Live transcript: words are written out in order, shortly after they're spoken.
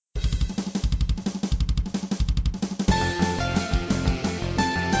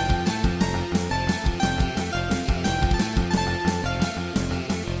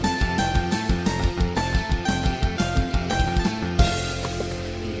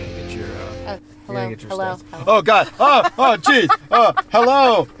Oh, You're gonna hello, get your hello, stuff. hello. Oh God! Oh, jeez! Oh,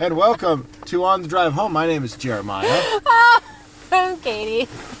 hello and welcome to On the Drive Home. My name is Jeremiah. I'm Katie.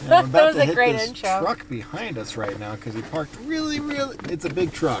 And I'm That about was to a hit great this intro. truck behind us right now because he parked really. It's a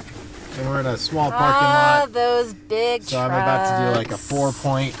big truck, and we're in a small parking lot. Those big So trucks. I'm about to do like a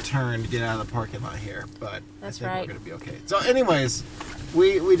 4-point turn to get out of the parking lot here, but That's I think right. we're gonna be okay. So, anyways,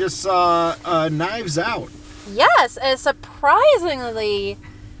 we just saw Knives Out. Yes, and surprisingly,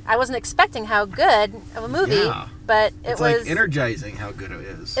 I wasn't expecting how good of a movie, Yeah. but It's like energizing how good it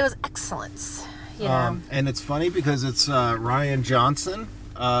is. It was excellent. You know. And it's funny because it's Rian Johnson,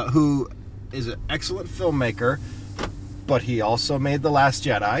 who is an excellent filmmaker, but he also made The Last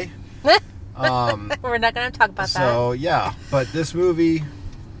Jedi. We're not going to talk about that. So, yeah. But this movie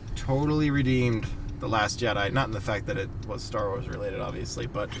totally redeemed The Last Jedi. Not in the fact that it was Star Wars related, obviously,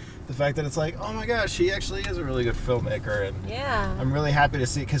 but the fact that it's like, oh my gosh, he actually is a really good filmmaker. And Yeah. I'm really happy to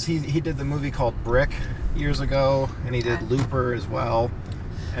see, because he did the movie called Brick years ago, and he did Looper as well.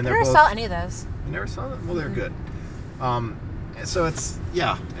 And I never saw any of those. You never saw them? Well, they're good. So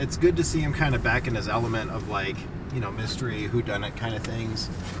it's good to see him kind of back in his element of like, mystery, whodunit kind of things.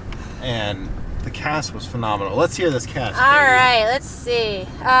 And the cast was phenomenal. Let's hear this cast. All Katie. right, let's see.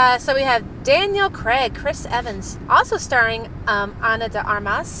 So we have Daniel Craig, Chris Evans, also starring Ana de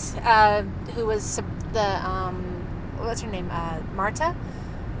Armas, who was the what's her name? Marta.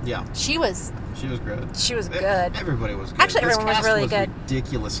 Yeah. She was good. She was good. Everybody was good. Actually, this everyone was cast really good.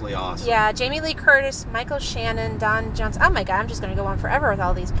 Ridiculously awesome. Yeah, Jamie Lee Curtis, Michael Shannon, Don Johnson. Oh my God, I'm just going to go on forever with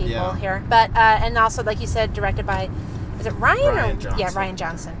all these people here. But and also, like you said, directed by, is it Ryan Johnson. Yeah, Rian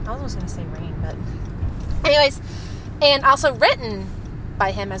Johnson. I was going to say Rain, but anyways, and also written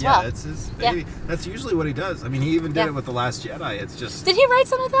by him as well. Yeah, it's his baby. Yeah. That's usually what he does. I mean, he even did it with The Last Jedi. It's just... Did he write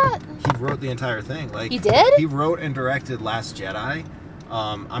some of that? He wrote the entire thing. Like, he did? He wrote and directed Last Jedi.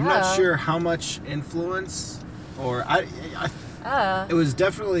 I'm not sure how much influence, or it was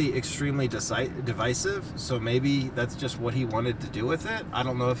definitely extremely divisive, so maybe that's just what he wanted to do with it. I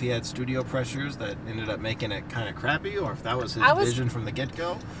don't know if he had studio pressures that ended up making it kind of crappy, or if that was his vision from the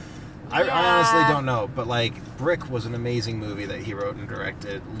get-go. I honestly don't know, but like, Brick was an amazing movie that he wrote and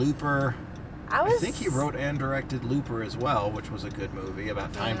directed. Looper, I think he wrote and directed Looper as well, which was a good movie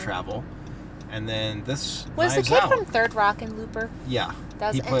about time travel. And then this was the kid from Third Rock in Looper? Yeah.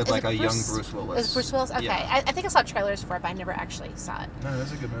 He played like a young Bruce Willis. Is Bruce Willis? Okay. Yeah. I think I saw trailers for it, but I never actually saw it. No,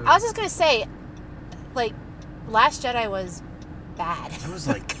 that's a good movie. I was just going to say, like, Last Jedi was bad. It was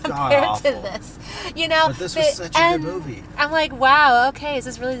like compared to this. But this was such a good movie. I'm like, wow, okay, is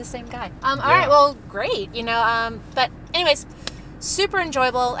this really the same guy? All right, well, great. But anyways, super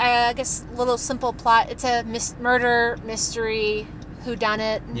enjoyable. I guess little simple plot. It's a murder mystery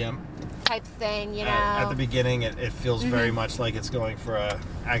whodunit. Yeah. Type thing, At the beginning, it feels very much like it's going for a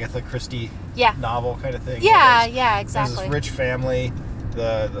Agatha Christie novel kind of thing. Yeah, exactly. There's this rich family.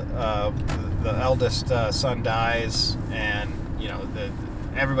 The eldest son dies, and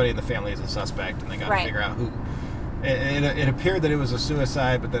everybody in the family is a suspect, and they got to figure out who. It appeared that it was a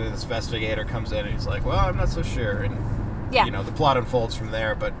suicide, but then this investigator comes in and he's like, "Well, I'm not so sure," and the plot unfolds from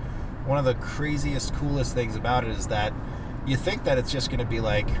there. But one of the craziest, coolest things about it is that you think that it's just going to be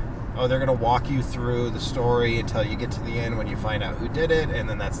like, oh, they're going to walk you through the story until you get to the end when you find out who did it, and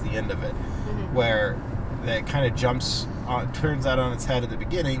then that's the end of it. Where that kind of turns out on its head at the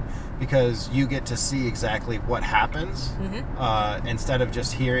beginning, because you get to see exactly what happens instead of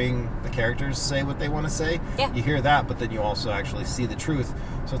just hearing the characters say what they want to say. You hear that, but then you also actually see the truth.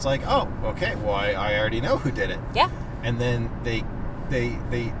 So it's like, oh, okay, well, I already know who did it. And then they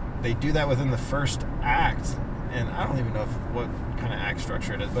do that within the first act. And I don't even know what kind of act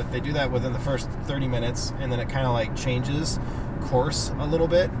structure it is, but they do that within the first 30 minutes, and then it kind of like changes course a little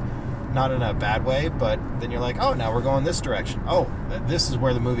bit. Not in a bad way, but then you're like, oh, now we're going this direction. Oh, this is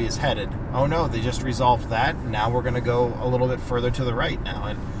where the movie is headed. Oh no, they just resolved that. Now we're going to go a little bit further to the right now.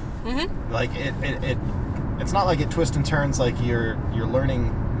 And like it's not like it twists and turns like you're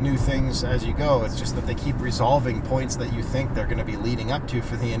learning new things as you go. It's just that they keep resolving points that you think they're going to be leading up to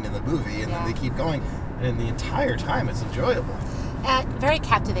for the end of the movie, and then they keep going, and the entire time it's enjoyable. Very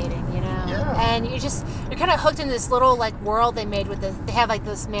captivating, Yeah. And you're kind of hooked in this little like world they made with this. They have like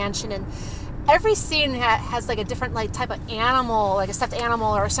this mansion, and every scene has like a different like type of animal, like a stuffed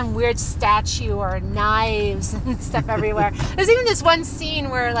animal or some weird statue or knives and stuff everywhere. There's even this one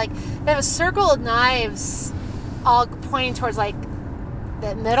scene where like they have a circle of knives all pointing towards like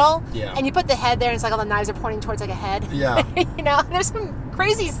the middle, and you put the head there, and it's like all the knives are pointing towards like a head. There's some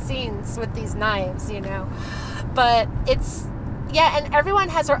crazy scenes with these knives, but it's and everyone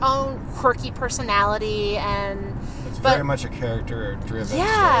has their own quirky personality, and very much a character-driven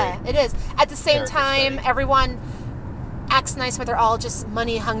yeah, story. it is. At the same Character time, study. everyone acts nice, but they're all just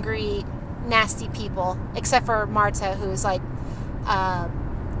money-hungry, nasty people, except for Marta, who's like,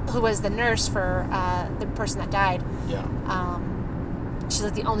 who was the nurse for the person that died. Yeah. She's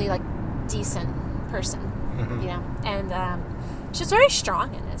like the only like decent person, Mm-hmm. you know, and she's very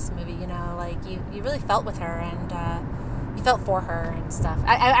strong in this movie. You know, like you really felt with her and you felt for her and stuff.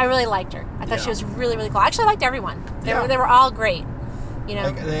 I really liked her. I thought she was really, really cool. I actually liked everyone. They were all great. You know,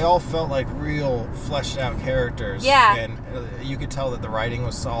 like they all felt like real fleshed out characters. Yeah. And you could tell that the writing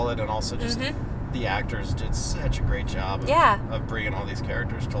was solid, and also just the actors did such a great job of bringing all these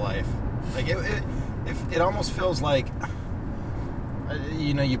characters to life. Like it almost feels like,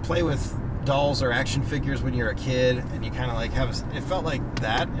 you know, you play with dolls or action figures when you're a kid, and you kind of like it felt like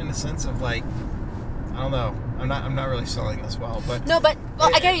that in a sense of like, I don't know. I'm not really selling this well, but no, but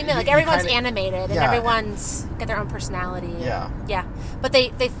I get what you mean. Like everyone's animated and yeah, everyone's got their own personality. Yeah, yeah. But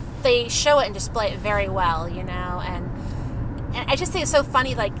they show it and display it very well, you know. And I just think it's so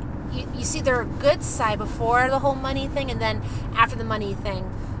funny. Like you see their good side before the whole money thing, and then after the money thing,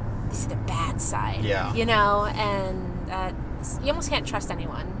 you see the bad side. Yeah, you know, and you almost can't trust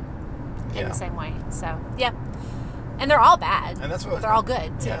anyone in the same way. So yeah, and they're all bad, and that's what they're all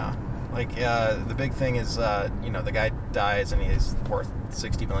good too. Yeah. Like, the big thing is, you know, the guy dies and he's worth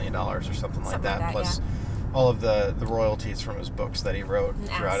 $60 million or something like that, plus all of the royalties from his books that he wrote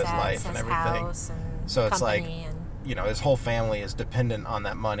throughout his life and everything. House and so it's like, and you know, his whole family is dependent on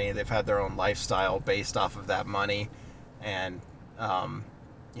that money. They've had their own lifestyle based off of that money. And,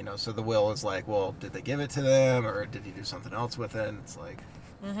 you know, so the will is like, well, did they give it to them or did he do something else with it? And it's like,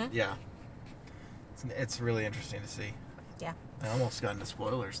 yeah. It's really interesting to see. Yeah. I almost got into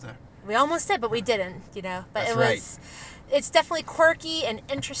spoilers there. We almost did, but we didn't, you know. But That's it's definitely quirky and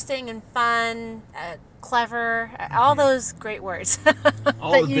interesting and fun, clever, all those great words.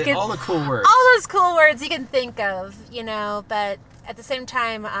 all the cool words. All those cool words you can think of, you know. But at the same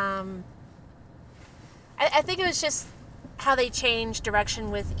time, I think it was just how they changed direction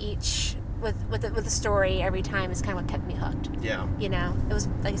with each with the story every time is kind of what kept me hooked. Yeah. You know, it was,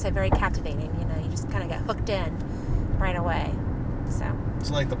 like I said, very captivating. You know, you just kind of got hooked in right away. So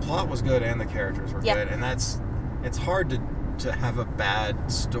like the plot was good and the characters were good, and it's hard to have a bad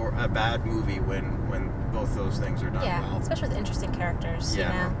movie when both those things are done well. Especially with interesting characters. You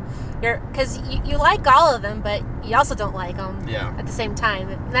know, because you like all of them, but you also don't like them. At the same time,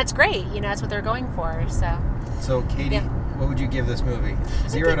 and that's great. You know, that's what they're going for. So Katie, what would you give this movie?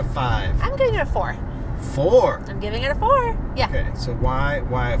 0 out of 5. I'm giving it a 4. 4. I'm giving it a 4. Yeah. Okay, so why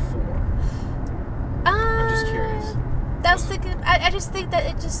a 4? I'm just curious. I just think that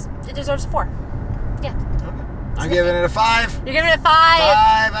it deserves a 4. Yeah. Okay. I'm giving it a 5. You're giving it a 5?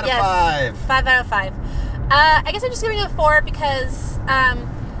 5 out of 5. 5 out of 5. I guess I'm just giving it a 4 because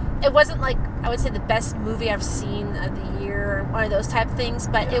it wasn't like, I would say, the best movie I've seen of the year, one of those type of things,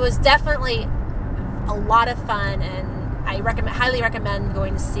 but it was definitely a lot of fun, and I highly recommend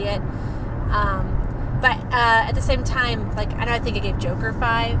going to see it. But at the same time, like, I think I gave Joker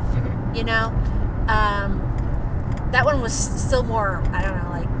 5, you know. That one was still more, I don't know,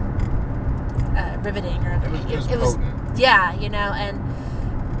 like riveting, or it was potent. Yeah, you know, and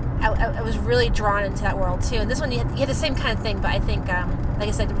I was really drawn into that world too. And this one, you had the same kind of thing, but I think, like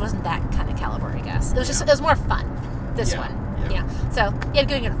I said, it wasn't that kind of caliber, I guess. It was just, it was more fun. This one, you know. So yeah, I'm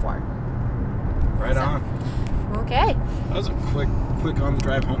giving it a 4. Right on. Okay. That was a quick on the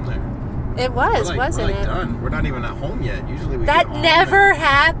drive home there. It was, wasn't it? We're done. We're not even at home yet. Usually we that get home. Never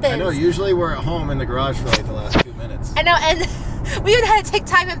happens. I know. Usually we're at home in the garage for like the last 2 minutes. I know, and we even had to take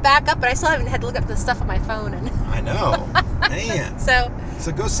time and back up, but I still haven't had to look up the stuff on my phone. And I know, man. So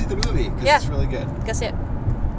go see the movie because it's really good. Go see it.